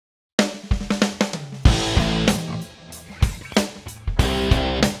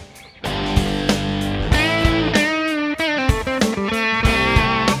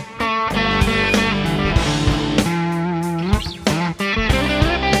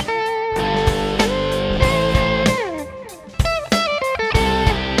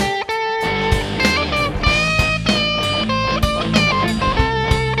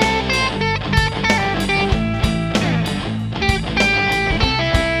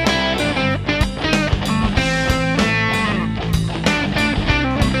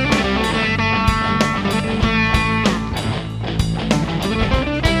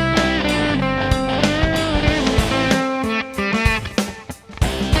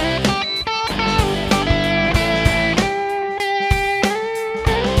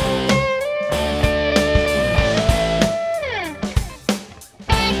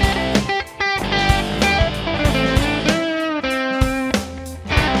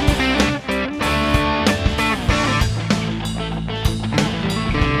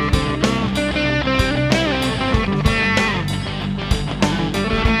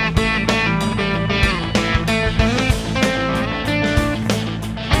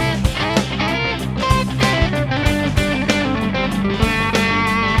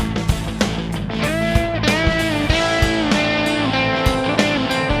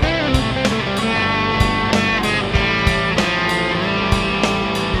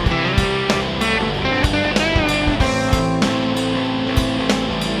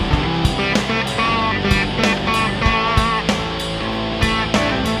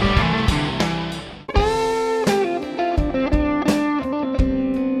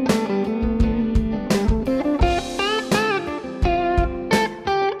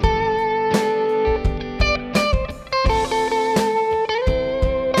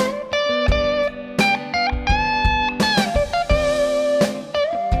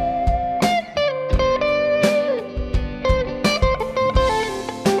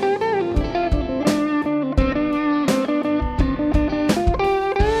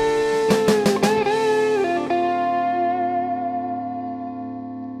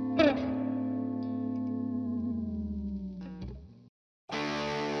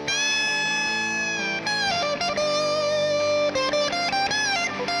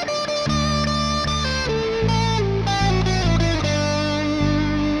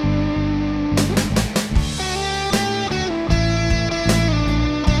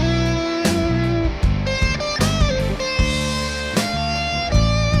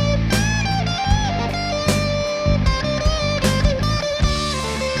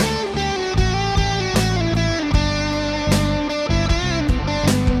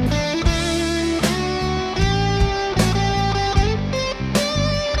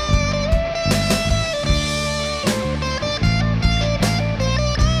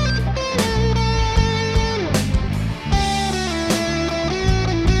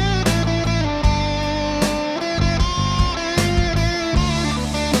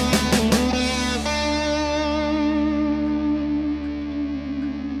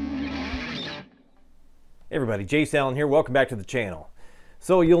Hey everybody, Jace Allen here. Welcome back to the channel.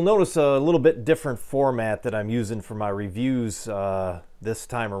 So you'll notice a little bit different format that I'm using for my reviews this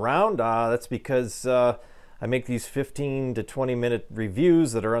time around. That's because I make these 15 to 20 minute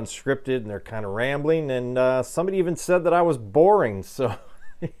reviews that are unscripted and they're kind of rambling, and somebody even said that I was boring. So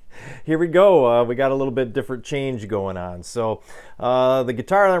here we go. We got a little bit different change going on. So the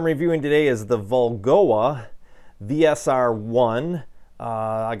guitar that I'm reviewing today is the Volgoa VSR-1.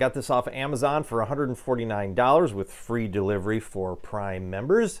 I got this off of Amazon for $149 with free delivery for Prime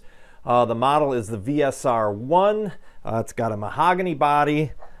members. The model is the VSR-1. It's got a mahogany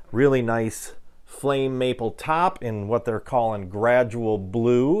body, really nice flame maple top in what they're calling gradual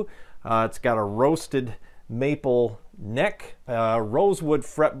blue. It's got a roasted maple neck, rosewood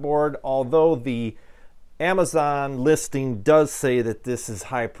fretboard, although the Amazon listing does say that this is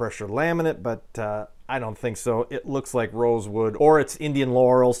high pressure laminate, but I don't think so. It looks like rosewood or it's Indian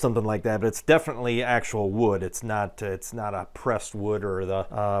laurel, something like that, but it's definitely actual wood. It's not a pressed wood or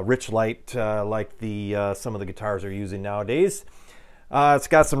the rich light like the some of the guitars are using nowadays. It's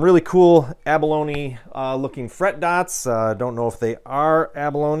got some really cool abalone looking fret dots. Don't know if they are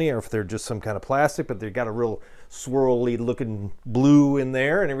abalone or if they're just some kind of plastic, but they've got a real swirly looking blue in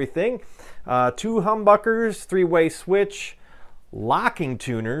there and everything. 2 humbuckers, 3-way switch, locking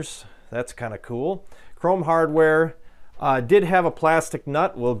tuners. That's kind of cool. Chrome hardware. Did have a plastic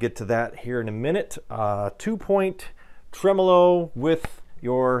nut. We'll get to that here in a minute. 2-point tremolo with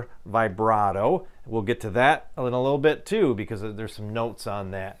your vibrato. We'll get to that in a little bit too, because there's some notes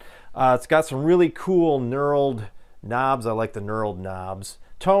on that. It's got some really cool knurled knobs. I like the knurled knobs.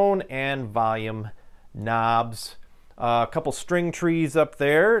 Tone and volume knobs. A couple string trees up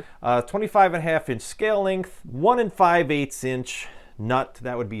there. 25.5-inch scale length. 1 5/8 inch nut.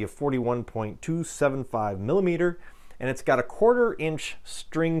 That would be a 41.275 millimeter, and it's got a 1/4 inch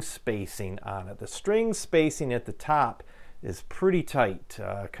string spacing on it. The string spacing at the top is pretty tight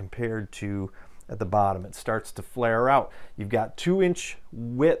compared to at the bottom. It starts to flare out. You've got 2-inch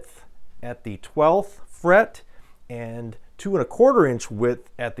width at the 12th fret and 2 1/4 inch width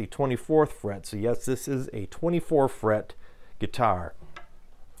at the 24th fret. So yes, this is a 24 fret guitar.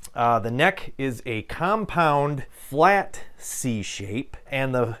 The neck is a compound flat C shape,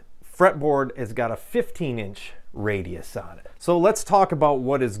 and the fretboard has got a 15-inch radius on it. So let's talk about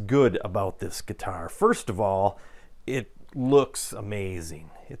what is good about this guitar. First of all, it looks amazing.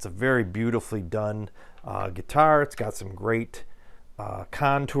 It's a very beautifully done guitar. It's got some great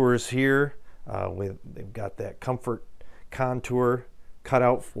contours here. They've got that comfort contour cut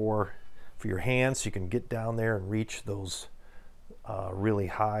out for your hands, so you can get down there and reach those really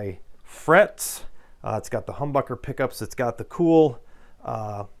high frets. It's got the humbucker pickups. It's got the cool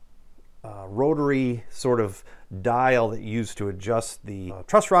rotary sort of dial that you use to adjust the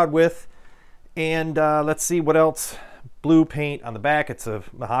truss rod with. And let's see what else. Blue paint on the back. It's a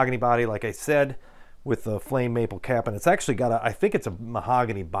mahogany body, like I said, with a flame maple cap, and it's actually got I think it's a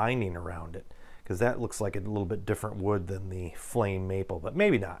mahogany binding around it, because that looks like a little bit different wood than the flame maple, but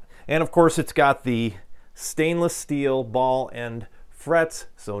maybe not. And of course, it's got the stainless steel ball end frets,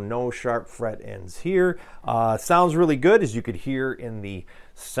 so no sharp fret ends here. Sounds really good, as you could hear in the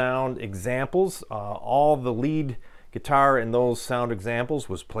sound examples. All the lead guitar in those sound examples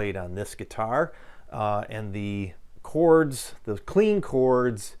was played on this guitar, and the chords, the clean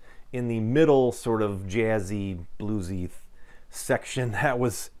chords in the middle sort of jazzy bluesy section, that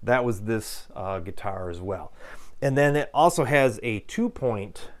was this guitar as well. And then it also has a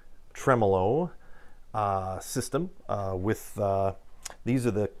 2-point tremolo system with these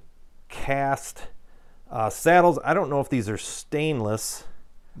are the cast saddles. I don't know if these are stainless,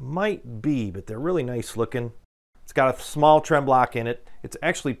 might be, but they're really nice looking. It's got a small trem block in it. It's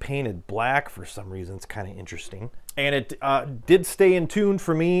actually painted black for some reason. It's kind of interesting. And it did stay in tune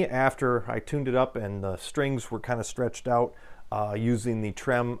for me after I tuned it up and the strings were kind of stretched out. Using the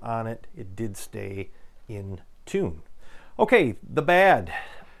trem on it, it did stay in tune. Okay, the bad.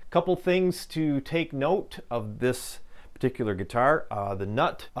 Couple things to take note of this particular guitar. The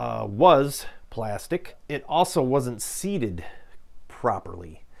nut was plastic. It also wasn't seated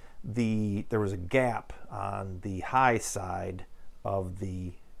properly. There was a gap on the high side of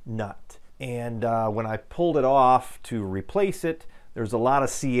the nut, and when I pulled it off to replace it, there's a lot of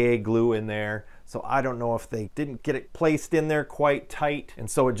CA glue in there, so I don't know if they didn't get it placed in there quite tight, and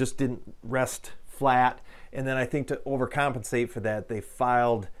so it just didn't rest flat. And then I think to overcompensate for that, they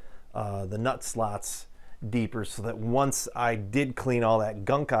filed the nut slots deeper, so that once I did clean all that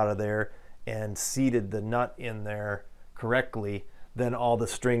gunk out of there and seated the nut in there correctly, then all the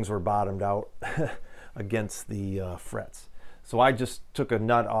strings were bottomed out against the frets. So I just took a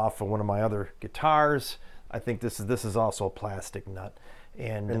nut off of one of my other guitars, I think this is also a plastic nut.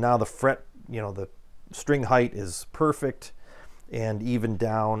 And now the fret, you know, the string height is perfect, and even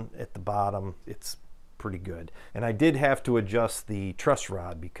down at the bottom it's pretty good. And I did have to adjust the truss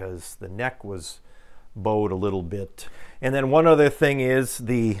rod because the neck was bowed a little bit. And then one other thing is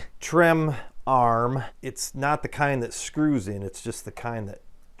the trem arm. It's not the kind that screws in, it's just the kind that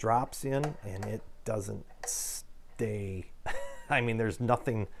drops in, and it doesn't stay. I mean, there's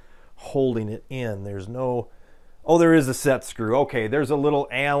nothing holding it in. There's no, oh, there is a set screw. Okay, there's a little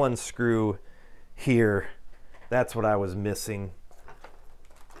Allen screw here. That's what I was missing.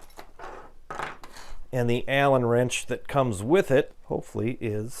 And the Allen wrench that comes with it, hopefully,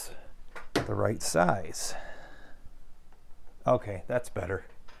 is the right size. Okay, that's better.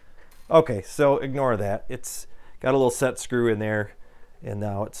 Okay, so ignore that. It's got a little set screw in there, and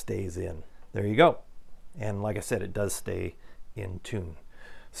now it stays in. There you go. And like I said, it does stay in tune.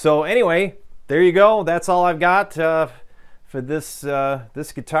 So anyway, there you go. That's all I've got for this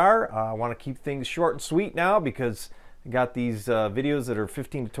this guitar. I want to keep things short and sweet now because I got these videos that are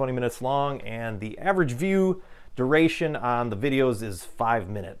 15 to 20 minutes long, and the average view duration on the videos is 5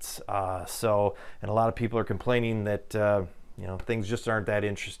 minutes. And a lot of people are complaining that you know, things just aren't that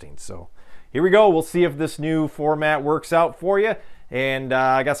interesting. So here we go. We'll see if this new format works out for you. And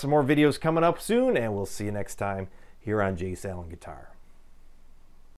I got some more videos coming up soon, and we'll see you next time here on Jace Allen Guitar.